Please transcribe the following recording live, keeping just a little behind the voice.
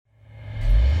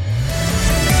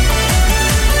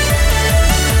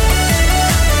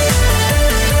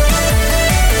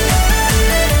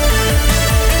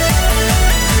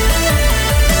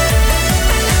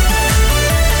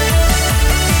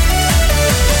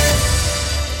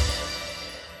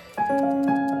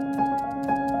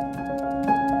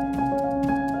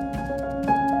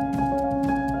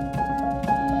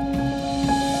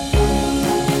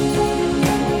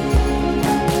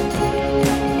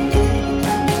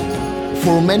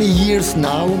For many years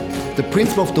now, the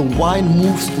principle of the wine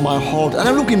moves my heart, and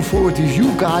I'm looking forward to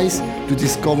you guys to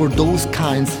discover those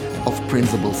kinds of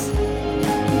principles.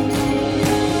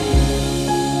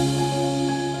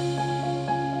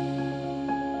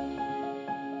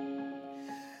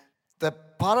 The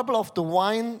parable of the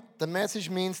wine, the message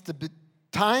means the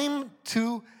time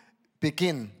to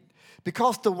begin.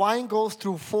 Because the wine goes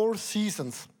through 4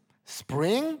 seasons: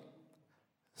 spring,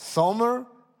 summer,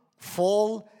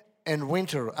 fall, and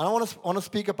winter. And I want to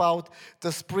speak about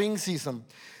the spring season.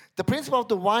 The principle of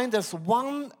the wine, there's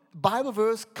one Bible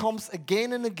verse comes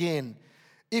again and again.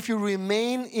 If you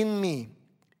remain in me,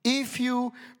 if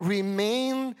you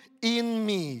remain in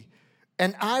me,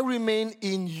 and I remain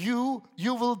in you,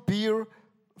 you will bear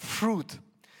fruit.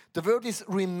 The word is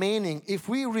remaining. If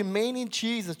we remain in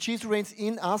Jesus, Jesus remains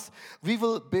in us, we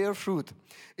will bear fruit.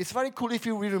 It's very cool if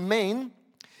you remain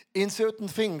in certain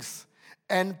things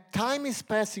and time is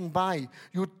passing by.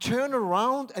 You turn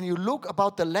around and you look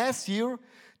about the last year.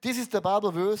 This is the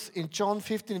Bible verse in John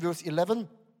 15, verse 11.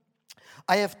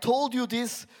 I have told you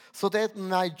this so that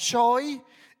my joy,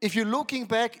 if you're looking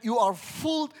back, you are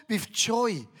full with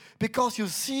joy because you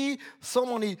see so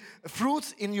many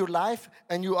fruits in your life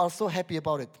and you are so happy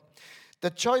about it.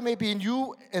 The joy may be in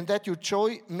you and that your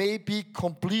joy may be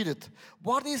completed.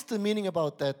 What is the meaning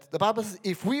about that? The Bible says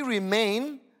if we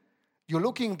remain, you're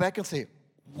looking back and say,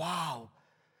 wow,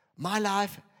 my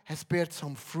life has bared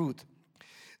some fruit.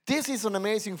 This is an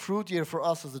amazing fruit year for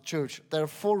us as a church. There are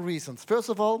 4 reasons. First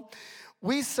of all,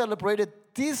 we celebrated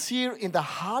this year in the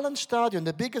Hallenstadion,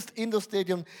 the biggest indoor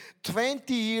stadium,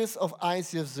 20 years of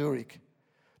ICF Zurich.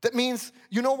 That means,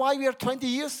 you know why we are 20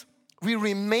 years? We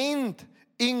remained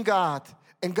in God,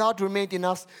 and God remained in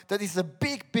us. That is a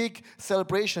big, big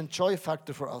celebration, joy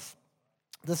factor for us.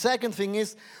 The second thing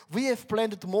is, we have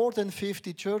planted more than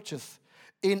 50 churches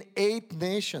in 8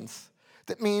 nations.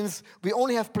 That means we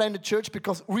only have planted church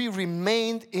because we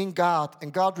remained in God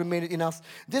and God remained in us.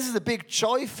 This is a big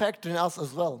joy factor in us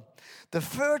as well. The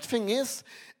third thing is,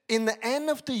 in the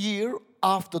end of the year,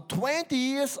 after 20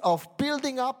 years of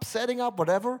building up, setting up,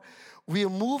 whatever, we are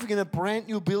moving in a brand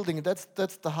new building. That's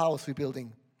the house we're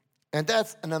building. And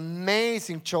that's an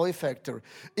amazing joy factor.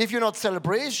 If you're not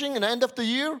celebrating at the end of the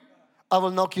year, I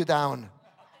will knock you down.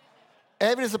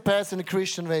 Every is a pass in a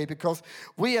Christian way because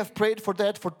we have prayed for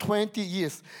that for 20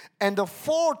 years. And the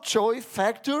 4th joy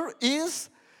factor is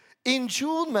in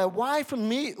June, my wife and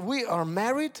me, we are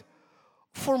married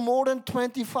for more than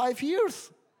 25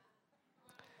 years.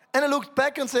 And I looked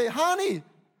back and say, honey,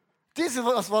 this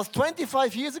was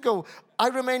 25 years ago. I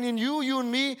remain in you, you and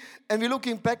me. And we're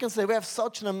looking back and say, we have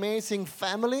such an amazing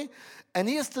family. And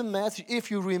here's the message.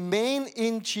 If you remain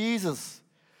in Jesus,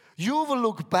 you will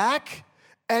look back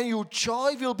and your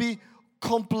joy will be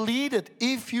completed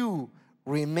if you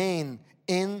remain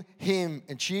in Him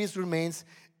and Jesus remains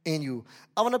in you.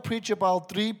 I want to preach about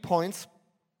 3 points.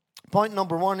 Point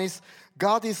number 1 is,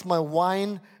 God is my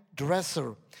wine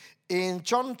dresser. In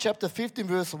John chapter 15,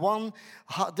 verse 1,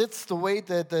 that's the way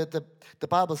the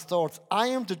Bible starts. I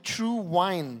am the true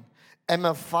wine, and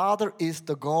my Father is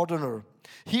the gardener.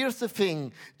 Here's the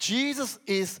thing. Jesus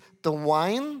is the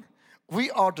wine. We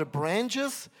are the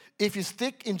branches. If you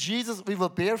stick in Jesus, we will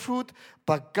bear fruit.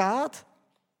 But God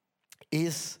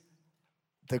is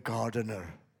the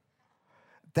gardener.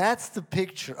 That's the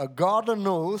picture. A gardener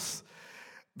knows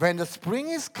when the spring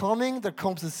is coming, there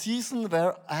comes a season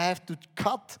where I have to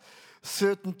cut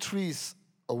certain trees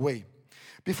away.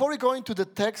 Before we go into the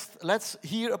text, let's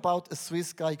hear about a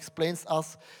Swiss guy explains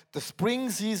us the spring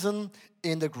season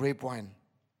in the grapevine.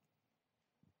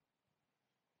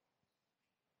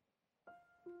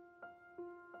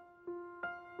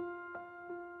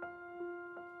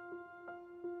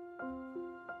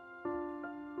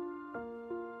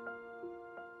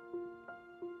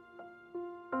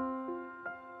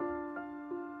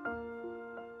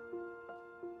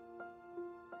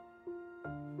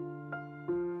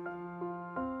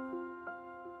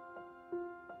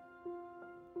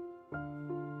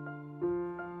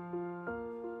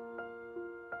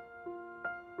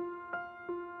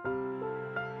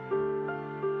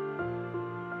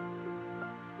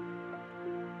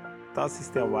 Das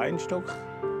ist der Weinstock,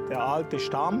 der alte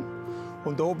Stamm.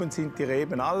 Und oben sind die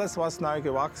Reben. Alles, was neu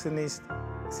gewachsen ist,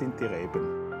 sind die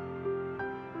Reben.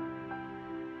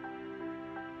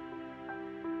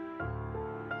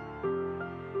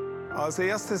 Als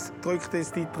erstes drückt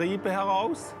es die Triebe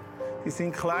heraus. Die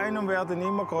sind klein und werden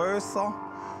immer größer.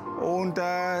 Und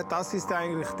das ist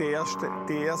eigentlich die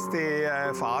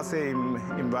erste Phase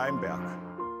im Weinberg.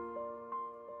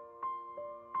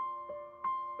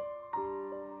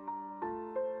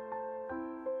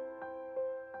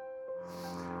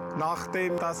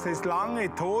 Nachdem dass es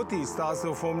lange tot ist,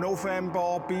 also vom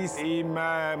November bis im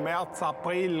März,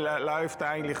 April, läuft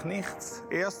eigentlich nichts.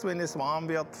 Erst wenn es warm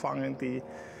wird, fangen die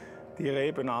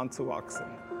Reben an zu wachsen.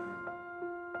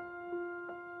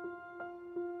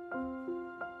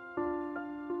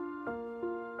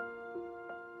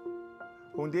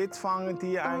 Und jetzt fangen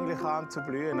die eigentlich an zu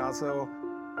blühen. Also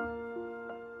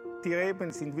die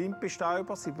Reben sind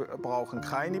Windbestäuber, sie brauchen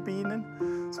keine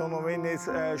Bienen, sondern wenn es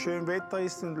schön Wetter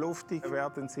ist und luftig,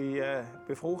 werden sie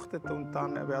befruchtet und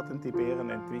dann werden die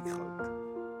Beeren entwickelt.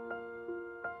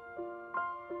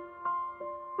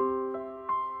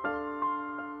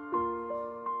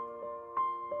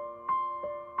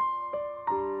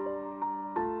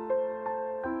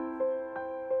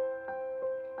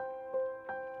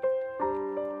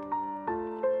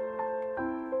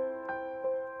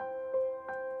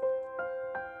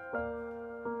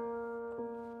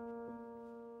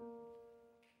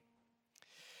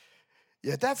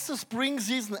 Yeah, that's the spring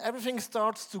season. Everything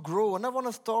starts to grow. And I want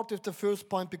to start with the first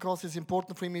point because it's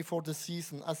important for me for the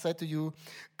season. I said to you,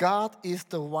 God is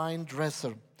the vine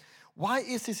dresser. Why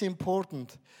is this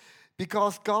important?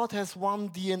 Because God has one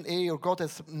DNA, or God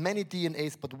has many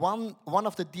DNAs, but one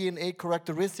of the DNA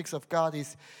characteristics of God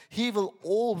is He will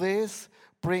always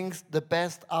bring the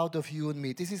best out of you and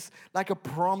me. This is like a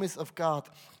promise of God.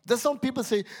 There's some people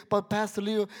say, but Pastor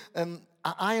Leo,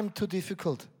 I am too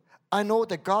difficult. I know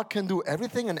that God can do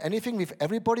everything and anything with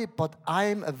everybody, but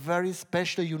I'm a very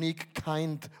special, unique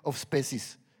kind of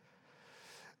species.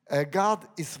 God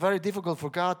is very difficult for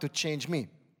God to change me.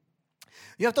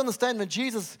 You have to understand, when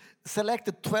Jesus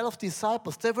selected 12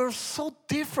 disciples, they were so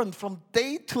different, from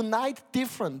day to night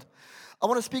different. I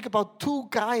want to speak about two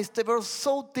guys. They were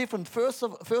so different. First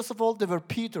of all, they were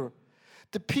Peter.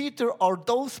 The Peter are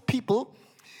those people,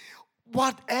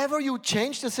 whatever you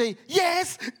change, they say,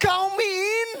 yes, count me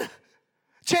in.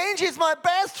 Change is my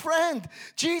best friend.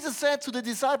 Jesus said to the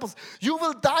disciples, you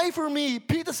will die for me.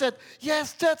 Peter said,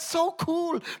 yes, that's so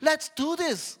cool. Let's do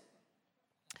this.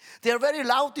 They are very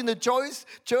loud in the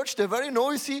church. They're very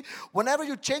noisy. Whenever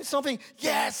you change something,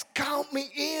 yes, count me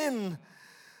in.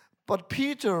 But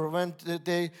Peter, when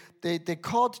they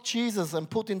caught Jesus and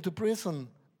put him to prison,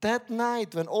 that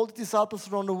night when all the disciples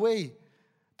ran away,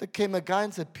 there came a guy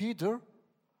and said, Peter,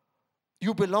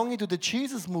 you belong to the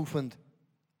Jesus movement.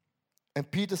 And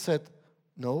Peter said,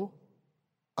 no,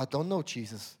 I don't know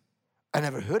Jesus. I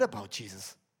never heard about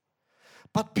Jesus.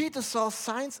 But Peter saw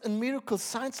signs and miracles,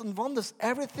 signs and wonders,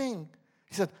 everything.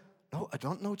 He said, no, I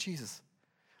don't know Jesus.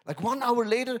 Like 1 hour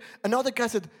later, another guy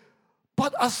said,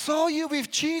 but I saw you with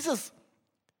Jesus.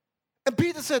 And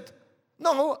Peter said,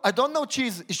 no, I don't know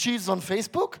Jesus. Is Jesus on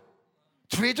Facebook,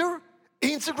 Twitter,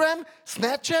 Instagram,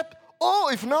 Snapchat? Oh,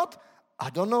 if not, I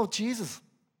don't know Jesus.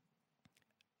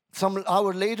 Some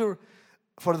hour later,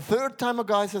 for the third time, a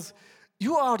guy says,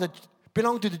 you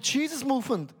belong to the Jesus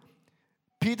movement.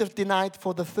 Peter denied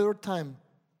for the third time,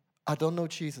 I don't know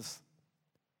Jesus.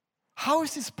 How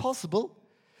is this possible?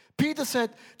 Peter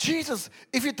said, Jesus,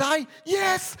 if you die,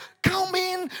 yes, come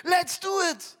in, let's do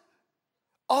it.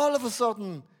 All of a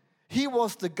sudden, he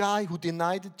was the guy who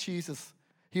denied Jesus.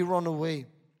 He ran away.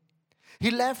 He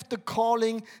left the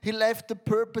calling, he left the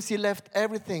purpose, he left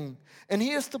everything. And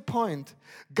here's the point.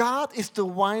 God is the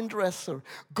vine dresser.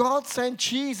 God sent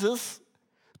Jesus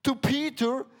to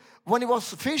Peter when he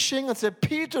was fishing and said,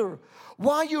 Peter,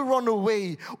 why you run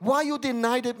away? Why you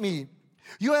denied me?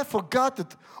 You have forgotten.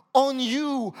 On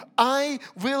you, I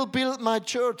will build my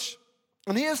church.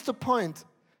 And here's the point.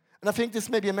 And I think this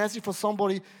may be a message for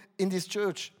somebody in this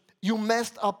church. You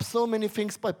messed up so many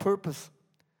things by purpose.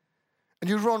 And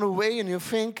you run away and you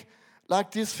think, like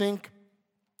this,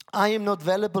 I am not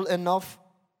valuable enough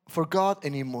for God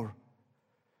anymore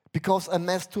because I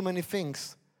messed too many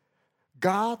things.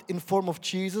 God, in form of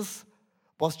Jesus,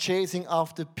 was chasing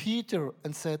after Peter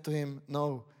and said to him,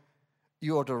 no,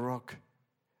 you are the rock.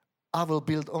 I will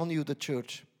build on you the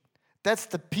church. That's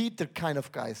the Peter kind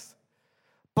of guys.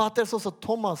 But there's also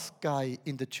Thomas guy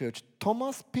in the church.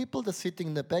 Thomas people, they're sitting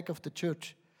in the back of the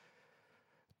church.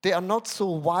 They are not so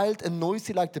wild and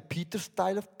noisy like the Peter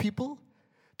style of people.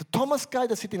 The Thomas guy,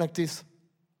 they're sitting like this.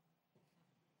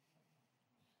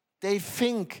 They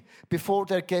think before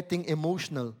they're getting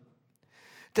emotional.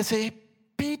 They say,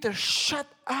 Peter, shut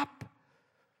up.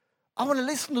 I want to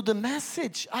listen to the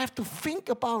message. I have to think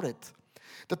about it.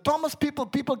 The Thomas people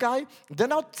guy, they're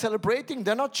not celebrating,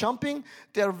 they're not jumping,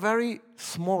 they're very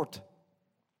smart.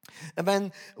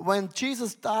 And when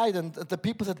Jesus died and the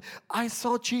people said, I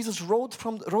saw Jesus rose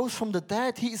from the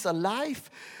dead, he is alive.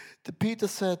 The Peter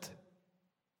said,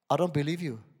 I don't believe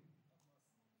you.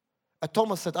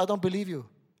 Thomas said, I don't believe you.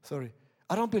 Sorry,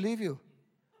 I don't believe you.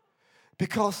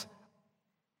 Because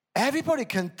everybody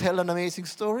can tell an amazing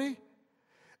story.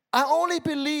 I only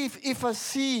believe if I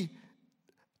see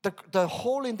the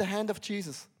hole in the hand of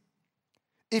Jesus.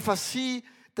 If I see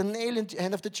the nail in the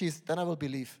hand of the Jesus, then I will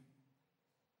believe.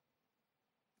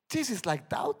 This is like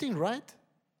doubting, right?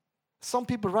 Some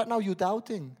people right now, you're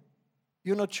doubting.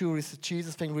 You're not sure, is the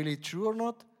Jesus thing really true or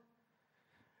not?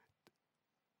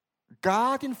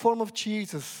 God in form of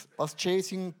Jesus was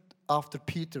chasing after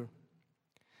Peter.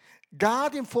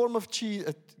 God in form of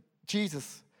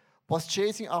Jesus was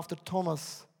chasing after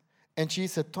Thomas. And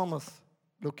Jesus said, Thomas,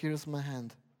 look, here's my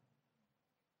hand.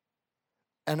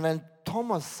 And when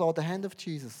Thomas saw the hand of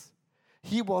Jesus,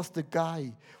 he was the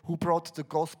guy who brought the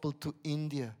gospel to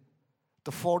India,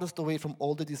 the farthest away from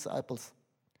all the disciples.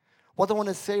 What I want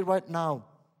to say right now,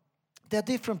 there are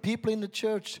different people in the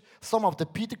church. Some of the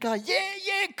Peter guy,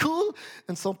 yeah, cool.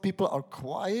 And some people are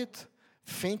quiet,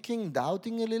 thinking,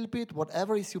 doubting a little bit,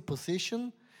 whatever is your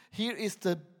position. Here is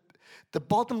the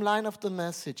bottom line of the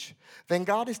message. When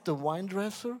God is the vine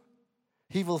dresser,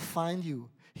 He will find you.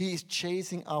 He is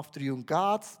chasing after you.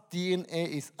 God's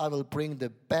DNA is, I will bring the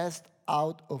best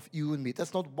out of you and me.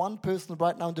 There's not one person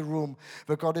right now in the room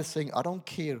where God is saying, I don't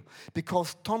care.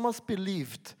 Because Thomas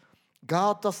believed,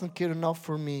 God doesn't care enough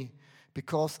for me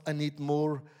because I need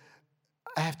more.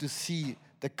 I have to see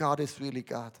that God is really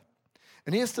God.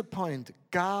 And here's the point.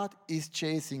 God is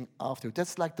chasing after you.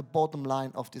 That's like the bottom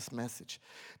line of this message.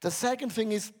 The second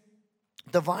thing is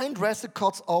the vine dresser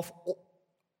cuts off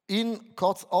in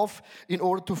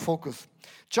order to focus.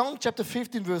 John chapter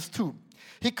 15 verse 2.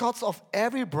 He cuts off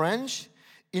every branch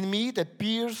in me that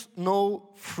bears no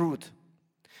fruit.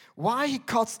 Why he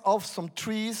cuts off some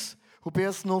trees who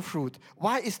bears no fruit?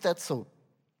 Why is that so?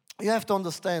 You have to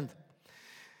understand.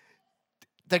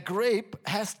 The grape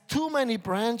has too many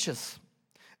branches.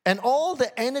 And all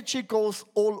the energy goes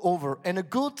all over. And a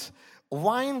good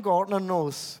wine gardener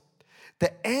knows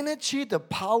the energy, the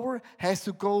power has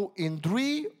to go in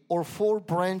 3 or 4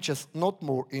 branches, not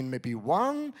more. In maybe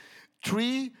 1,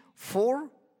 3, 4.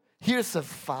 Here's a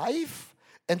 5,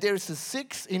 and there's a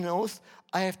 6. He knows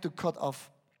I have to cut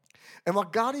off. And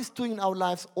what God is doing in our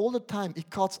lives all the time, He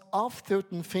cuts off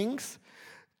certain things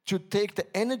to take the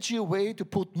energy away, to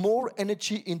put more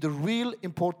energy in the real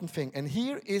important thing. And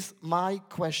here is my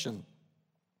question.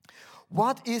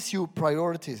 What is your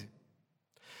priority?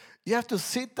 You have to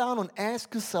sit down and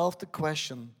ask yourself the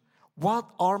question, what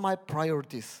are my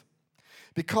priorities?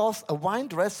 Because a vine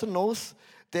dresser knows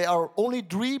there are only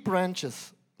 3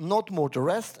 branches, not more. The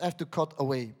rest I have to cut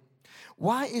away.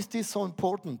 Why is this so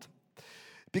important?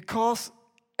 Because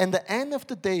at the end of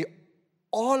the day,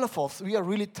 all of us, we are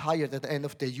really tired at the end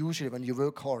of the day, usually when you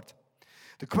work hard.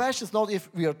 The question is not if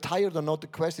we are tired or not. The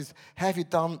question is, have you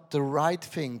done the right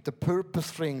thing, the purpose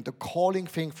thing, the calling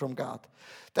thing from God?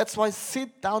 That's why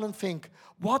sit down and think,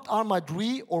 what are my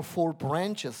 3 or 4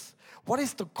 branches? What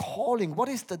is the calling? What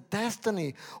is the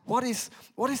destiny? What is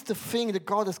the thing that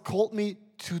God has called me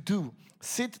to do?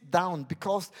 Sit down,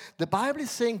 because the Bible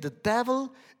is saying the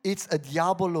devil, it's a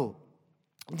diabolo.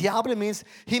 Diabolo means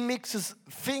he mixes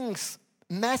things,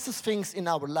 messes things in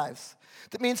our lives.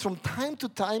 That means from time to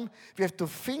time, we have to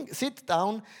sit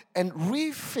down and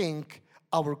rethink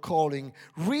our calling,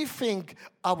 rethink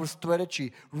our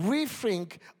strategy,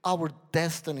 rethink our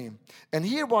destiny. And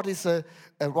here what is a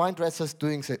wine dresser is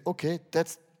doing, say, okay,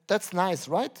 that's nice,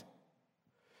 right?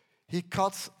 He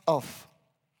cuts off.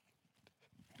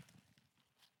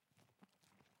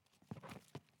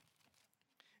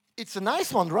 It's a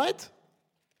nice one, right?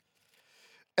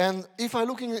 And if I'm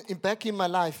looking back in my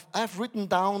life, I've written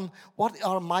down what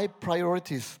are my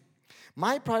priorities.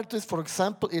 My priorities, for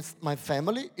example, is my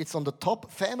family. It's on the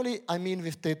top. Family, I mean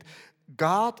with that,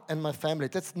 God and my family.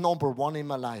 That's number 1 in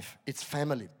my life. It's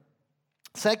family.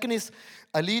 Second is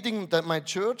leading my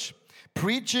church,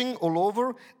 preaching all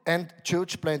over, and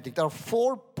church planting. There are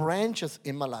 4 branches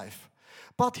in my life.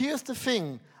 But here's the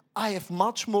thing. I have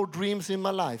much more dreams in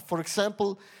my life. For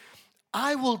example,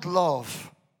 I would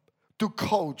love to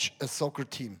coach a soccer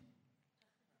team.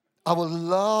 I would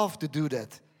love to do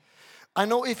that. I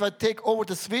know if I take over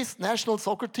the Swiss national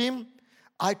soccer team,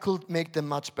 I could make them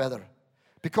much better.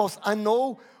 Because I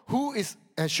know who is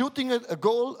shooting a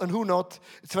goal and who not.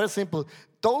 It's very simple.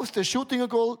 Those that are shooting a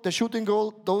goal, they're shooting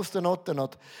goal. Those that are not, they're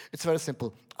not. It's very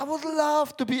simple. I would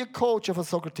love to be a coach of a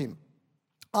soccer team.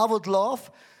 I would love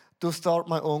to start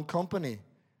my own company.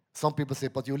 Some people say,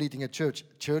 but you're leading a church.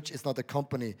 Church is not a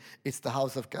company. It's the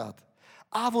house of God.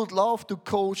 I would love to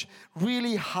coach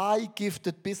really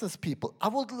high-gifted business people. I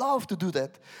would love to do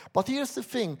that. But here's the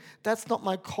thing. That's not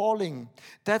my calling.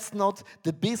 That's not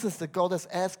the business that God has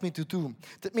asked me to do.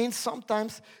 That means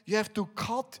sometimes you have to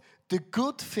cut the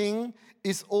good thing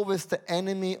is always the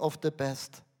enemy of the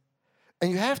best.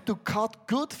 And you have to cut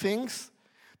good things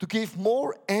to give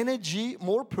more energy,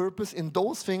 more purpose in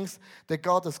those things that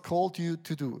God has called you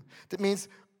to do. That means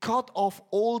cut off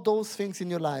all those things in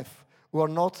your life who are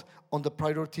not on the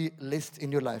priority list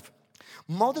in your life.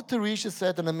 Mother Teresa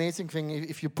said an amazing thing.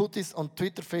 If you put this on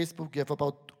Twitter, Facebook, you have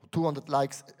about 200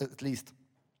 likes at least.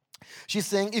 She's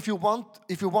saying, if you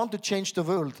want to change the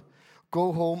world,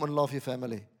 go home and love your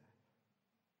family.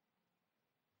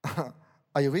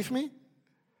 Are you with me?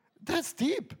 That's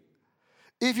deep.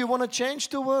 If you want to change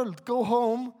the world, go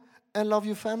home and love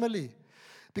your family.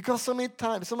 Because so many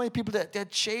times, so many people, they're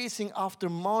chasing after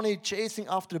money, chasing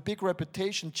after a big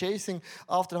reputation, chasing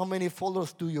after how many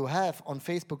followers do you have on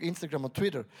Facebook, Instagram, or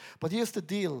Twitter. But here's the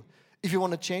deal. If you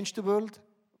want to change the world,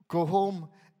 go home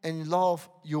and love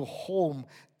your home.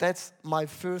 That's my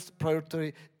first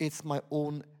priority. It's my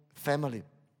own family.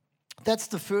 That's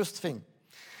the first thing.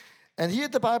 And here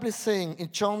the Bible is saying in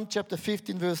John chapter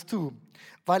 15, verse 2,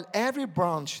 while every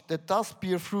branch that does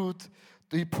bear fruit,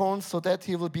 he prunes so that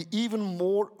he will be even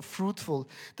more fruitful.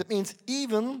 That means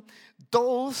even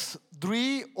those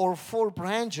 3 or 4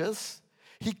 branches,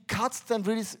 he cuts them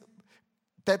really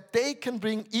that they can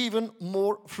bring even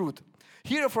more fruit.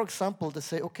 Here, for example, they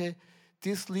say, okay,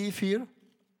 this leaf here,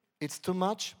 it's too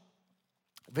much.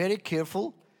 Very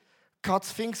careful,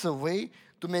 cuts things away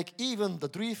to make even the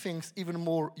 3 things even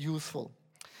more useful.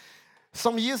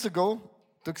 Some years ago,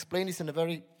 to explain this in a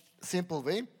very simple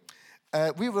way,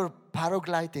 we were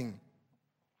paragliding.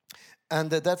 And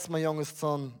that's my youngest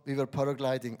son. We were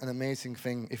paragliding, an amazing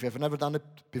thing. If you have never done it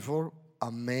before,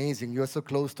 amazing. You are so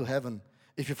close to heaven.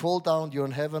 If you fall down, you're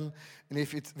in heaven. And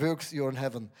if it works, you're in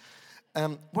heaven.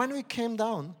 When we came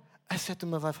down, I said to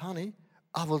my wife, honey,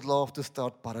 I would love to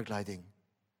start paragliding.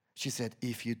 She said,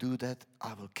 if you do that,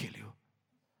 I will kill you.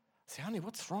 I said, honey,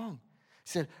 what's wrong?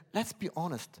 She said, let's be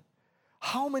honest.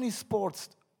 How many sports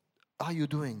are you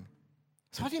doing?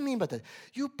 So what do you mean by that?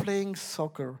 You playing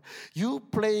soccer, you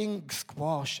playing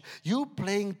squash, you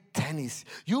playing tennis,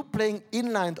 you playing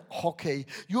inline hockey,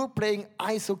 you're playing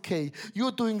ice hockey,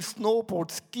 you're doing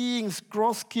snowboard, skiing,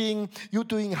 cross skiing, you're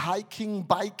doing hiking,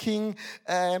 biking,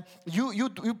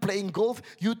 you playing golf,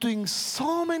 you're doing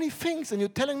so many things, and you're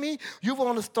telling me you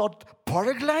want to start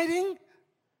paragliding?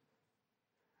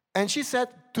 And she said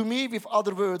to me with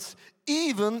other words,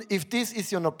 even if this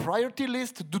is on a priority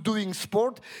list to doing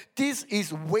sport, this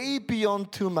is way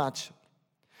beyond too much.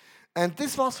 And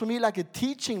this was for me like a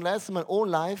teaching lesson in my own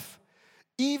life.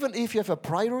 Even if you have a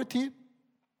priority,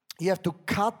 you have to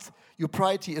cut your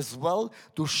priority as well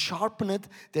to sharpen it,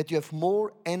 that you have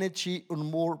more energy and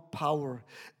more power.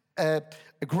 A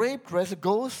grapedresser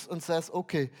goes and says,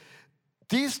 okay,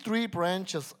 these 3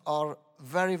 branches are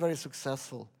very, very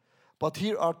successful. But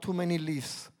here are too many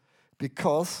leaves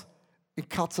because it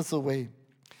cuts us away.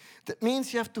 That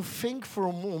means you have to think for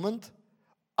a moment,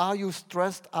 are you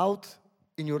stressed out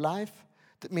in your life?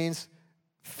 That means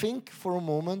think for a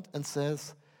moment and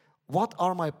says, what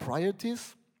are my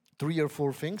priorities? 3 or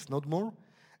 4 things, not more.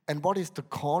 And what is the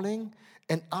calling?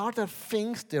 And are there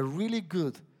things that are really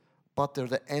good, but they're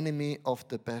the enemy of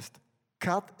the best?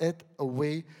 Cut it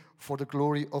away for the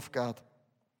glory of God.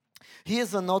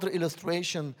 Here's another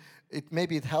illustration.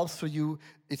 Maybe it helps for you.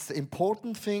 It's the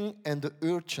important thing and the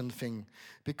urgent thing.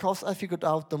 Because I figured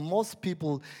out that most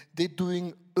people, they're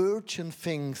doing urgent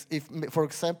things. If, for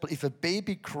example, if a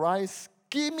baby cries,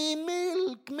 give me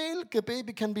milk, milk. A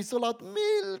baby can be so loud,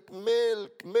 milk,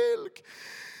 milk, milk.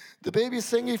 The baby is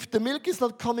saying, if the milk is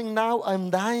not coming now, I'm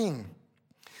dying.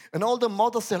 And all the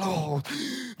mothers say, oh,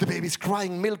 the baby's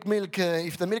crying, milk, milk.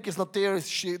 If the milk is not there,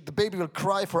 the baby will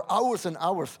cry for hours and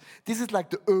hours. This is like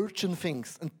the urgent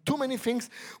things. And too many things,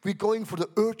 we're going for the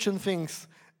urgent things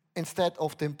instead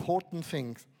of the important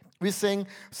things. We're saying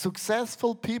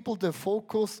successful people, they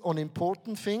focus on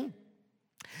important things.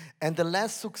 And the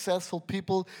less successful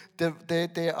people,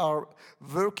 they are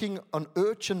working on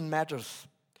urgent matters.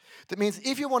 That means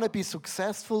if you want to be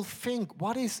successful, think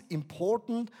what is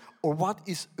important or what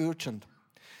is urgent.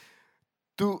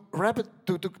 To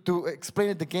explain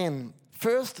it again,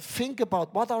 first think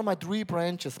about what are my 3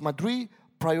 branches, my 3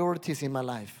 priorities in my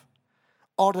life.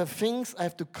 Are there things I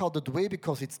have to cut away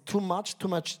because it's too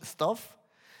much stuff?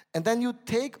 And then you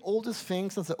take all these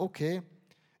things and say, okay,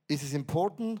 is this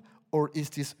important or is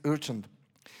this urgent?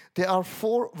 There are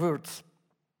 4 words.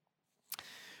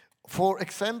 For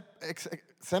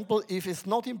example, if it's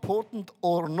not important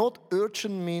or not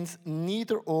urgent means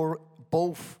neither or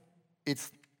both.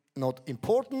 It's not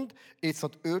important, it's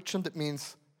not urgent, it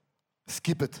means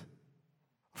skip it,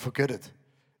 forget it.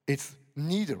 It's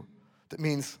neither, that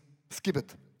means skip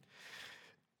it.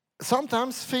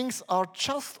 Sometimes things are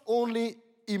just only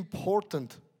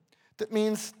important. That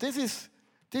means this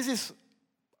is,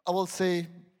 I will say,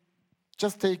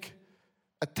 just take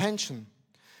attention.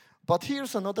 But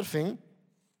here's another thing.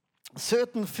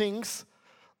 Certain things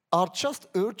are just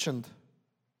urgent.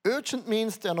 Urgent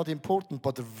means they're not important,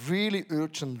 but really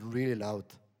urgent, really loud.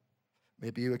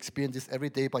 Maybe you experience this every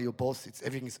day by your boss.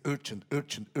 Everything is urgent,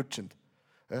 urgent, urgent.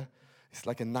 It's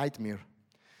like a nightmare.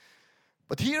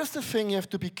 But here's the thing, you have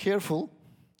to be careful.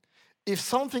 If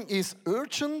something is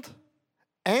urgent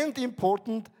and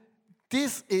important,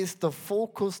 this is the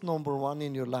focus number one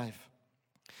in your life.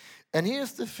 And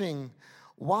here's the thing.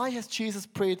 Why has Jesus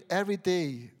prayed every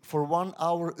day for 1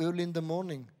 hour early in the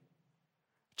morning?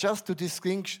 Just to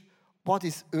distinguish what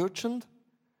is urgent,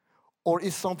 or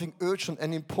is something urgent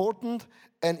and important,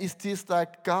 and is this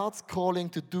like God's calling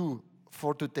to do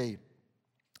for today?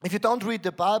 If you don't read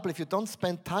the Bible, if you don't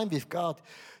spend time with God,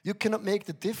 you cannot make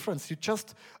the difference. You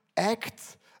just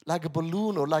act like a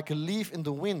balloon or like a leaf in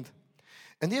the wind.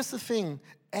 And here's the thing,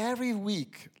 every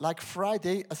week, like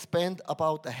Friday, I spend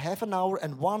about a half an hour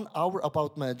and 1 hour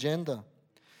about my agenda.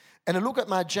 And I look at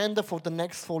my agenda for the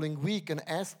next following week and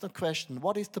ask the question,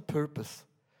 what is the purpose?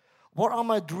 What are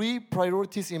my 3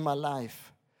 priorities in my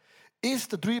life? Is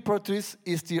the 3 priorities,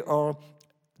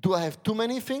 do I have too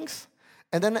many things?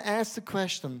 And then I ask the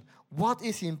question, what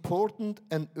is important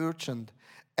and urgent?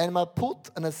 And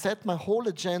I set my whole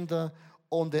agenda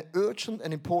on the urgent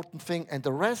and important thing, and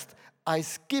the rest, I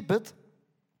skip it.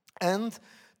 And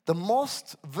the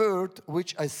most word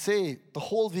which I say the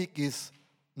whole week is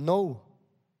no.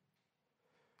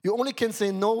 You only can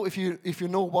say no if you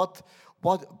know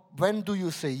when do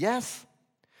you say yes.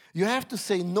 You have to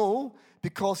say no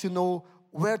because you know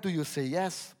where do you say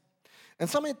yes. And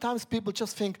so many times people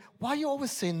just think, why you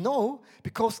always say no?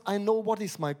 Because I know what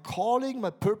is my calling,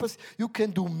 my purpose. You can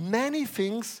do many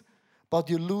things, but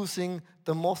you're losing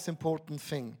the most important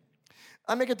thing.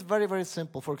 I make it very, very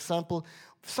simple. For example,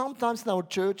 sometimes in our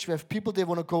church we have people, they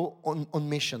want to go on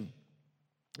mission.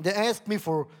 They ask me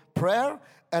for prayer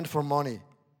and for money.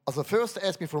 Also first they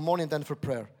ask me for money and then for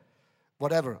prayer.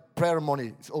 Whatever, prayer and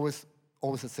money, it's always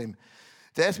the same.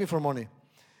 They ask me for money.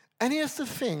 And here's the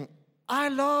thing, I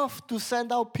love to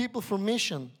send out people for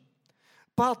mission.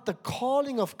 But the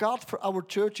calling of God for our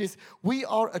church is we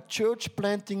are a church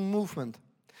planting movement.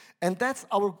 And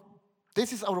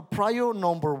this is our prior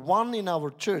number 1 in our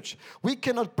church. We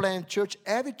cannot plant church.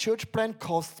 Every church plant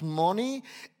costs money,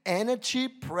 energy,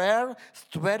 prayer,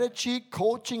 strategy,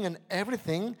 coaching, and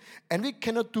everything. And we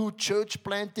cannot do church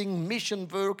planting, mission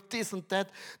work, this and that.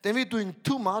 Then we're doing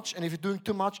too much. And if you're doing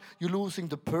too much, you're losing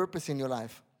the purpose in your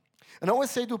life. And I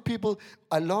always say to people,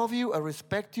 I love you, I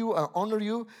respect you, I honor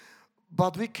you,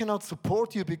 but we cannot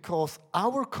support you because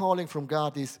our calling from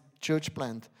God is church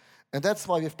plant. And that's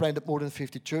why we've planted more than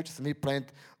 50 churches, and we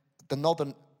plant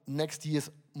next year's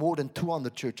more than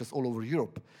 200 churches all over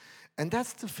Europe. And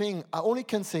that's the thing, I only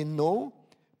can say no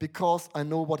because I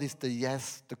know what is the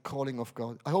yes, the calling of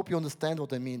God. I hope you understand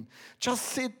what I mean. Just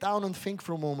sit down and think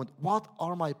for a moment, what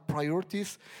are my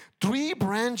priorities? 3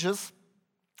 branches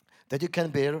that you can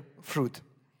bear fruit.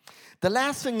 The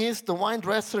last thing is the vine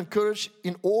dresser encouraged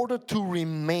in order to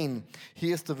remain.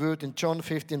 Here's the word in John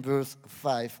 15 verse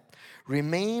 5.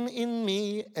 Remain in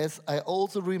me as I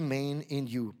also remain in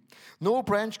you. No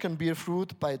branch can bear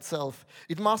fruit by itself.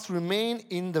 It must remain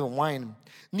in the vine.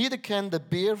 Neither can the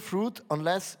bear fruit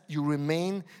unless you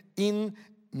remain in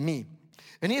me.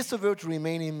 And here's the word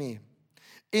remain in me.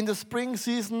 In the spring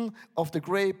season of the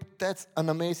grape, that's an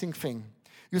amazing thing.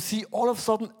 You see all of a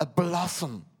sudden a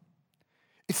blossom.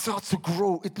 It starts to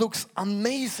grow. It looks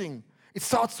amazing. It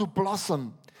starts to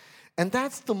blossom. And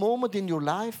that's the moment in your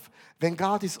life when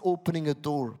God is opening a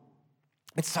door.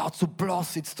 It starts to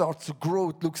blossom. It starts to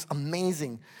grow. It looks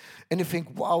amazing. And you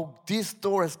think, wow, this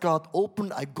door has God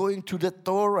opened. I'm going to that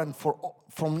door. And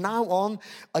from now on,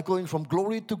 I'm going from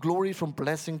glory to glory, from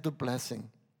blessing to blessing.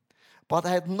 But I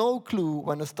had no clue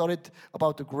when I studied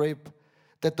about the grape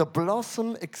that the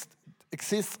blossom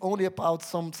exists only about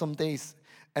some days.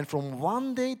 And from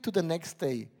one day to the next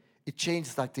day, it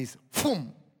changes like this.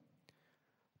 Boom!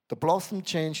 The blossom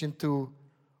changed into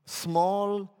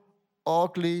small,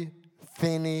 ugly,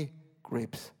 thinny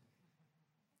grapes.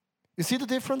 You see the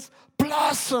difference?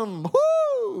 Blossom!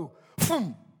 Woo!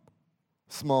 Boom!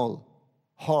 Small,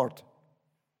 hard,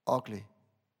 ugly.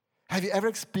 Have you ever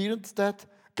experienced that?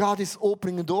 God is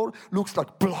opening a door, looks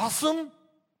like blossom,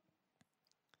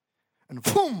 and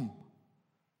boom!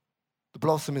 The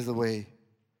blossom is away.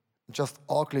 Just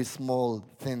ugly, small,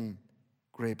 thin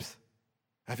grapes.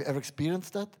 Have you ever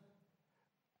experienced that?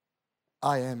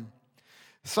 I am.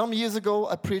 Some years ago,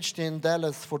 I preached in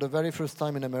Dallas for the very first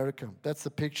time in America. That's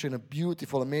a picture in a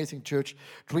beautiful, amazing church.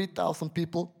 3,000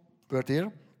 people were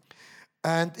there.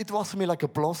 And it was for me like a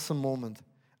blossom moment.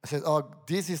 I said, oh,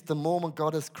 this is the moment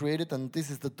God has created, and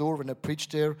this is the door. When I preach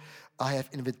there, I have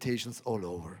invitations all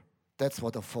over. That's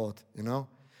what I thought, you know.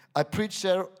 I preached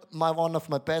there one of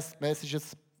my best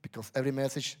messages, because every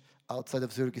message outside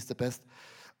of Zurich is the best.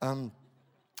 An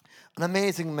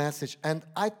amazing message. And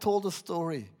I told a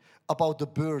story about the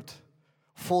bird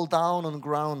fall down on the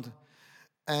ground.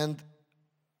 And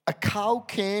a cow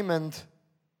came and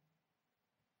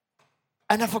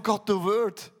I forgot the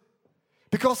word.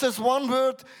 Because there's one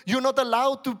word you're not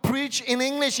allowed to preach in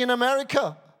English in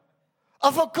America.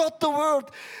 I forgot the word.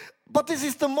 But this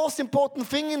is the most important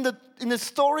thing in the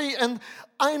story. And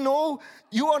I know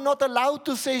you are not allowed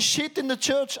to say shit in the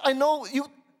church. I know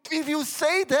if you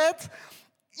say that,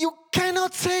 you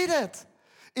cannot say that.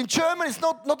 In German, it's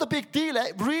not a big deal.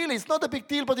 Really, it's not a big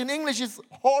deal. But in English, it's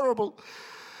horrible.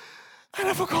 And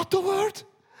I forgot the word.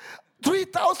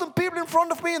 3,000 people in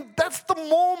front of me, and that's the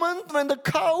moment when the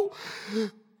cow,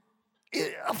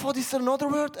 I thought, is there another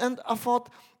word? And I thought,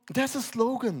 there's a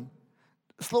slogan.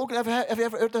 Have you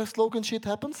ever heard the slogan, shit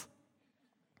happens?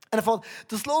 And I thought,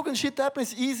 the slogan, shit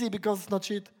happens, is easy because it's not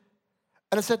shit.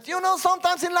 And I said, you know,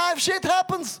 sometimes in life, shit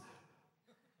happens.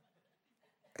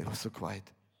 It was so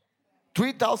quiet.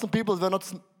 3,000 people were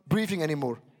not breathing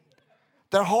anymore.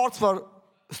 Their hearts were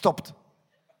stopped.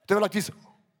 They were like this.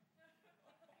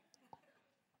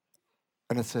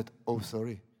 And I said, oh,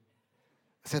 sorry.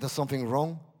 I said, there's something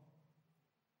wrong.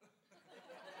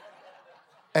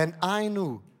 And I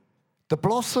knew the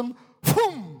blossom,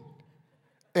 boom,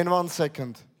 in 1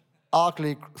 second,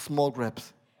 ugly small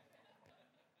grapes.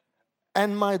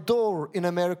 And my door in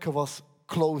America was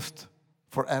closed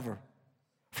forever.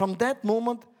 From that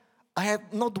moment, I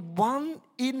had not one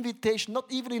invitation, not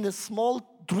even in a small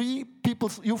 3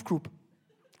 people's youth group.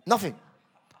 Nothing.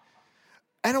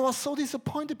 And I was so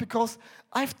disappointed because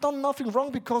I've done nothing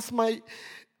wrong because my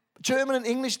German and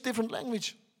English different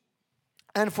language.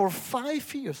 And for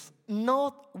 5 years,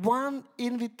 not one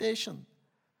invitation.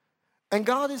 And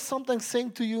God is sometimes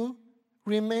saying to you,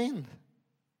 remain.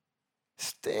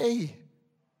 Stay.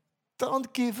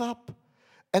 Don't give up.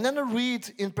 And then I read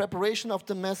in preparation of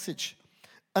the message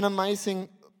an amazing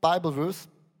Bible verse.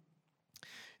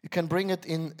 You can bring it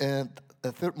in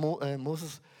 3rd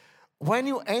Moses. When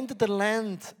you enter the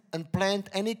land and plant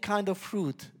any kind of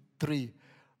fruit tree,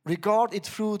 regard its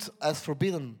fruit as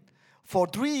forbidden. For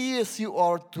 3 years you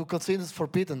are to consider it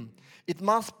forbidden. It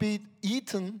must be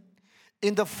eaten.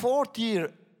 In the 4th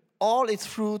year, all its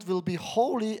fruit will be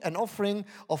holy, an offering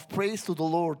of praise to the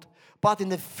Lord. But in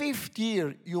the 5th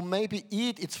year, you maybe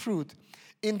eat its fruit.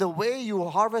 In the way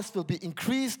your harvest will be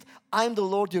increased, I am the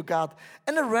Lord your God.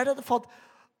 And I read it and thought,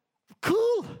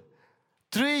 cool.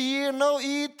 3 years, no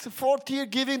eat. 4th year,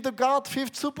 giving to God.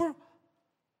 5th, super.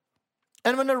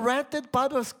 And when I read that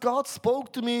Bible, God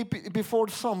spoke to me before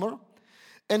the summer.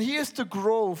 And here's the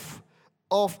growth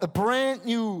of a brand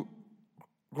new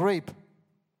grape.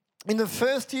 In the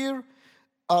 1st year,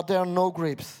 there are no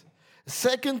grapes.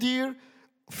 2nd year,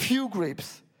 few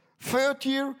grapes. 3rd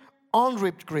year,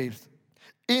 unripe grapes.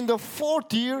 In the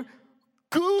 4th year,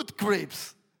 good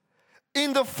grapes.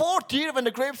 In the 4th year, when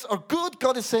the grapes are good,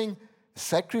 God is saying,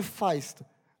 sacrifice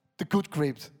the good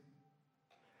grapes.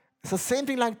 It's the same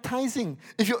thing like tithing.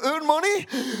 If you earn money,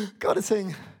 God is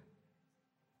saying,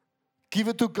 give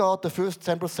it to God, the first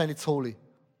 10%, it's holy.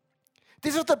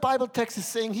 This is what the Bible text is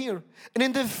saying here. And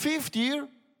in the 5th year,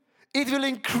 it will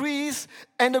increase,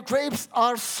 and the grapes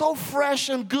are so fresh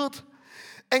and good.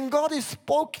 And God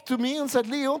spoke to me and said,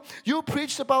 Leo, you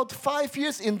preached about 5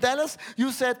 years in Dallas.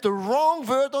 You said the wrong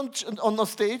word on the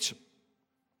stage.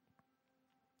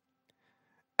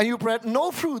 And you brought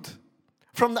no fruit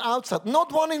from the outside,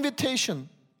 not one invitation.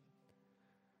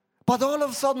 But all of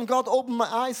a sudden, God opened my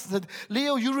eyes and said,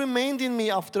 Leo, you remained in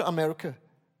me after America.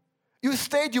 You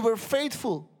stayed, you were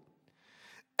faithful.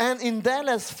 And in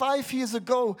Dallas, 5 years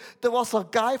ago, there was a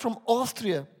guy from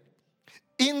Austria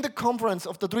in the conference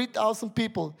of the 3,000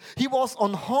 people. He was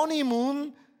on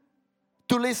honeymoon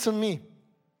to listen to me.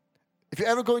 If you're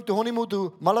ever going to honeymoon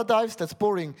to Maldives, that's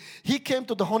boring. He came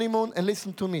to the honeymoon and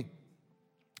listened to me.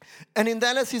 And in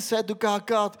Dallas, he said to God,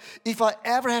 God, if I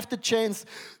ever have the chance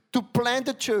to plant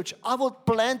a church, I would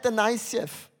plant an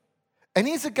ICF. And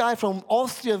he's a guy from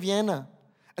Austria, Vienna.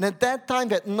 And at that time,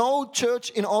 we had no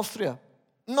church in Austria.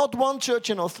 Not one church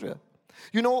in Austria.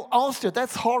 You know, Austria,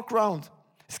 that's hard ground.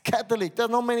 It's Catholic. There are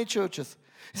not many churches.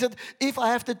 He said, if I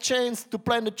have the chance to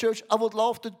plant a church, I would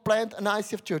love to plant an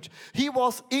ICF church. He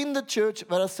was in the church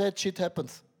where I said shit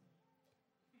happens.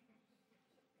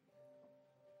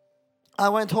 I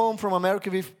went home from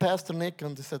America with Pastor Nick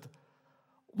and he said,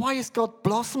 why is God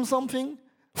blossom something?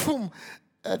 Boom,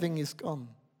 everything is gone.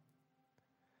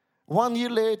 1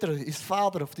 year later, his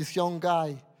father of this young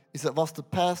guy was the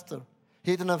pastor.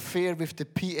 He had an affair with the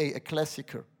PA, a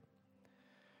classicer.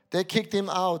 They kicked him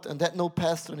out and had no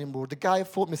pastor anymore. The guy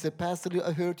phoned me and said, Pastor Leo,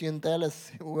 I heard you in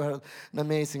Dallas. You were an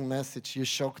amazing message. You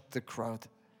shocked the crowd.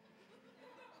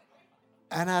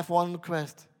 And I have one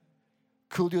request.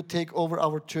 Could you take over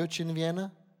our church in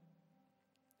Vienna?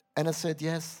 And I said,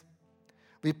 yes.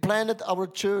 We planted our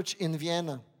church in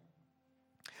Vienna.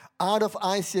 Out of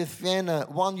ICF Vienna,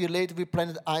 1 year later, we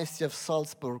planted ICF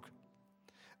Salzburg,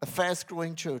 a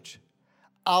fast-growing church.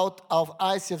 Out of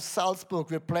ICF Salzburg,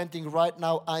 we're planting right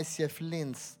now ICF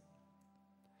Linz.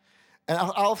 And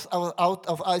out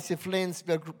of ICF Linz,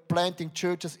 we're planting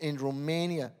churches in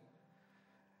Romania.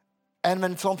 And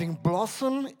when something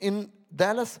blossomed in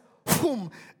Dallas, boom,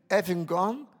 everything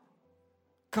gone.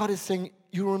 God is saying,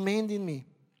 you remained in me.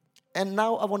 And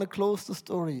now I want to close the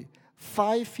story.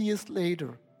 5 years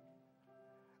later,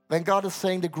 when God is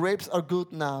saying the grapes are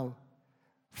good now,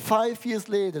 5 years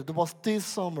later, there was this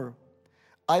summer,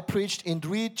 I preached in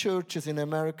 3 churches in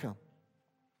America.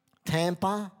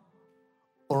 Tampa,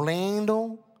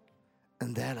 Orlando,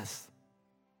 and Dallas.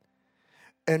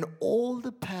 And all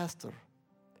the pastors,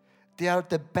 they are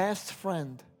the best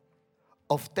friend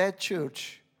of that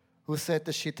church who said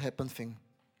the shit happened thing.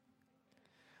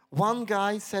 One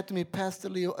guy said to me, Pastor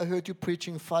Leo, I heard you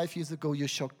preaching 5 years ago, you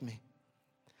shocked me.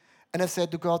 And I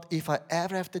said to God, if I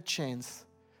ever have the chance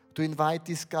to invite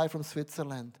this guy from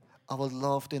Switzerland, I would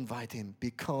love to invite him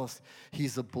because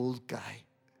he's a bold guy.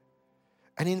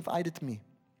 And he invited me.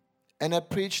 And I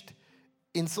preached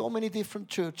in so many different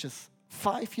churches.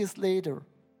 5 years later,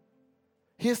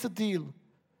 here's the deal.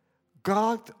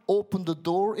 God opened the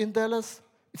door in Dallas.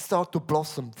 It started to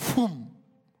blossom. Boom.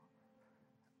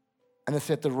 And I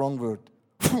said the wrong word.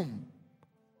 Boom.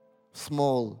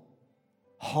 Small,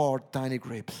 hard, tiny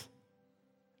grapes.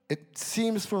 It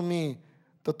seems for me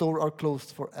the doors are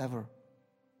closed forever.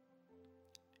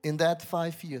 In that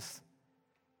 5 years,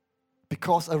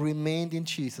 because I remained in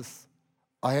Jesus,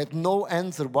 I had no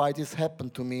answer why this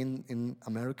happened to me in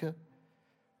America.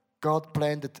 God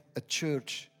planted a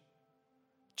churches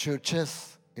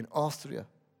in Austria,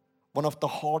 one of the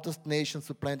hardest nations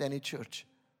to plant any church.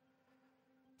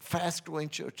 Fast-growing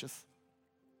churches.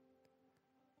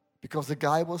 Because the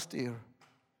guy was there,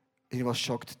 he was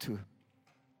shocked too.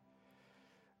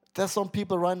 There's some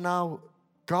people right now,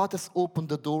 God has opened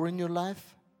the door in your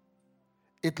life.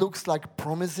 It looks like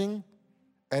promising,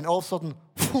 and all of a sudden,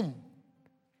 boom,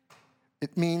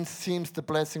 seems the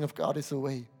blessing of God is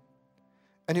away.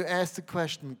 And you ask the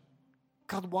question,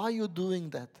 God, why are you doing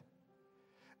that?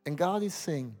 And God is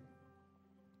saying,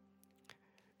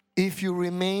 if you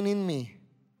remain in me,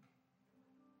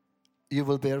 you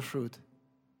will bear fruit.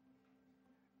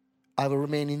 I will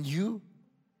remain in you,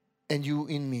 and you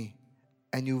in me,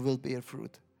 and you will bear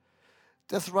fruit.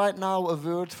 There's right now a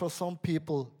word for some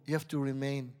people, you have to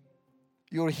remain.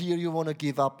 You're here, you want to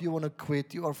give up, you want to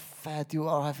quit, you are fat, you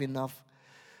have enough.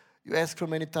 You ask for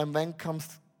many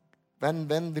times, when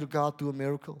will God do a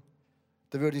miracle?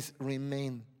 The word is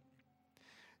remain.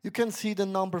 You can see the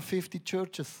number 50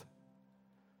 churches,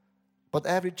 but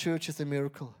every church is a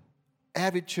miracle.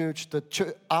 Every church,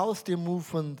 the Austin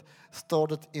movement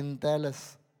started in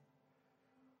Dallas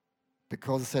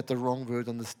because I said the wrong word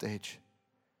on the stage.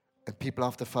 And people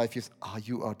after 5 years,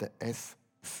 you are the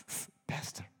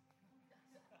pastor.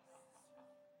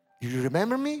 You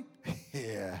remember me?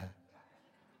 Yeah.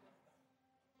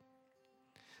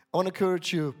 I want to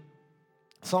encourage you.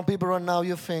 Some people right now,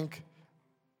 you think,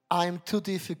 I'm too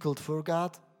difficult for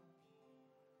God.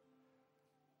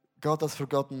 God has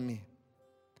forgotten me.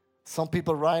 Some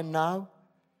people right now,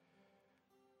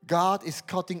 God is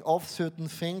cutting off certain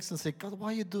things and say, God, why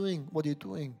are you doing what you're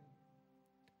doing?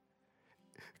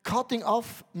 Cutting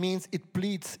off means it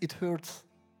bleeds, it hurts.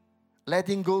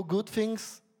 Letting go good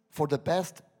things for the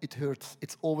best, it hurts.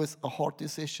 It's always a hard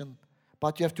decision.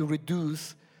 But you have to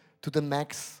reduce to the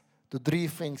max the 3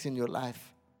 things in your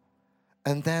life.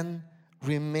 And then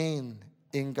remain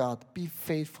in God. Be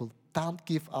faithful. Don't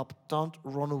give up. Don't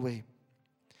run away.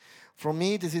 For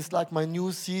me, this is like my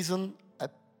new season. I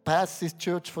passed this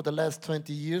church for the last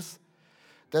 20 years.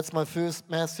 That's my first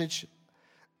message.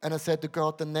 And I said to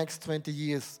God, the next 20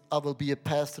 years, I will be a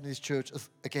pastor in this church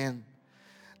again.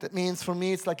 That means for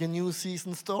me, it's like a new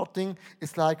season starting.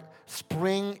 It's like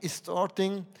spring is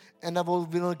starting. And I will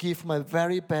give my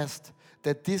very best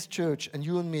that this church and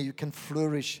you and me, you can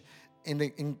flourish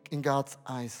in God's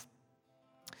eyes.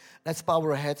 Let's bow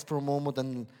our heads for a moment.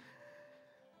 And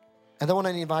And I want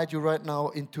to invite you right now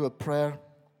into a prayer,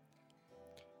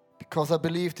 because I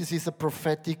believe this is a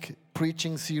prophetic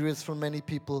preaching series for many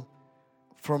people,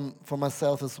 for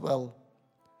myself as well.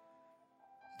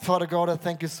 Father God, I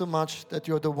thank you so much that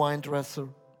you're the vine dresser.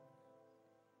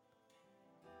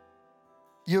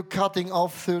 You're cutting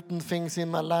off certain things in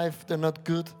my life. They're not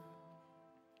good.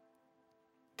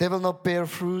 They will not bear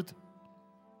fruit.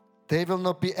 They will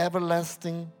not be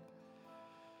everlasting.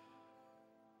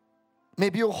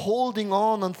 Maybe you're holding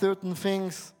on certain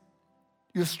things.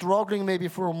 You're struggling maybe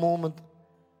for a moment.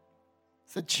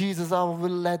 Say, Jesus, I will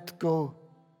let go.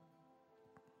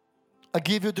 I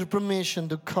give you the permission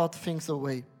to cut things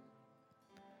away.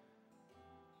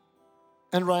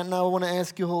 And right now I want to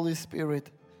ask you, Holy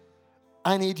Spirit,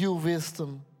 I need your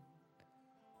wisdom.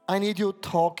 I need you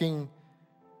talking.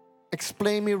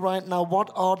 Explain me right now, what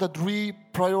are the 3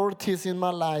 priorities in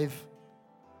my life?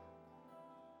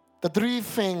 The 3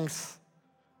 things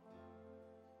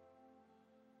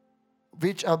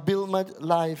which I build my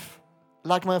life,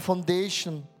 like my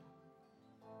foundation,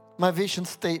 my vision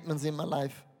statements in my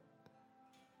life.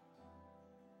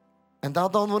 And I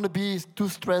don't want to be too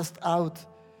stressed out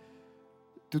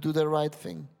to do the right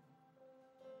thing.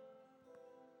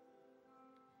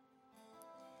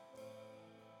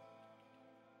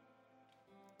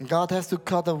 God has to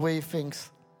cut away things.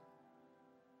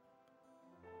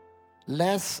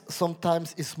 Less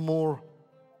sometimes is more.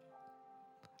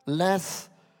 Less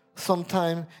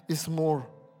sometimes is more.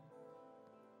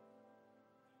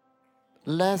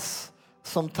 Less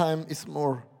sometimes is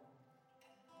more.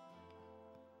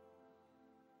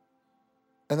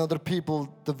 And other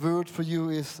people, the word for you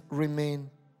is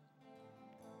remain.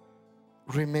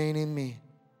 Remain in me.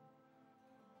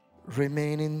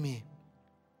 Remain in me.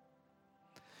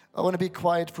 I want to be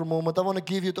quiet for a moment. I want to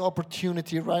give you the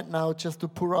opportunity right now just to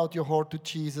pour out your heart to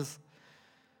Jesus.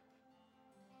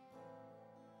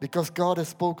 Because God has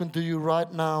spoken to you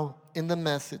right now in the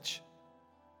message.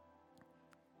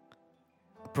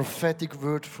 A prophetic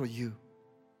word for you.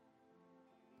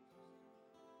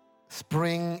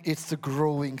 Spring, it's the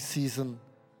growing season,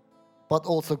 but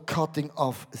also cutting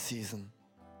off season.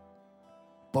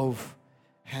 Both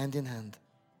hand in hand.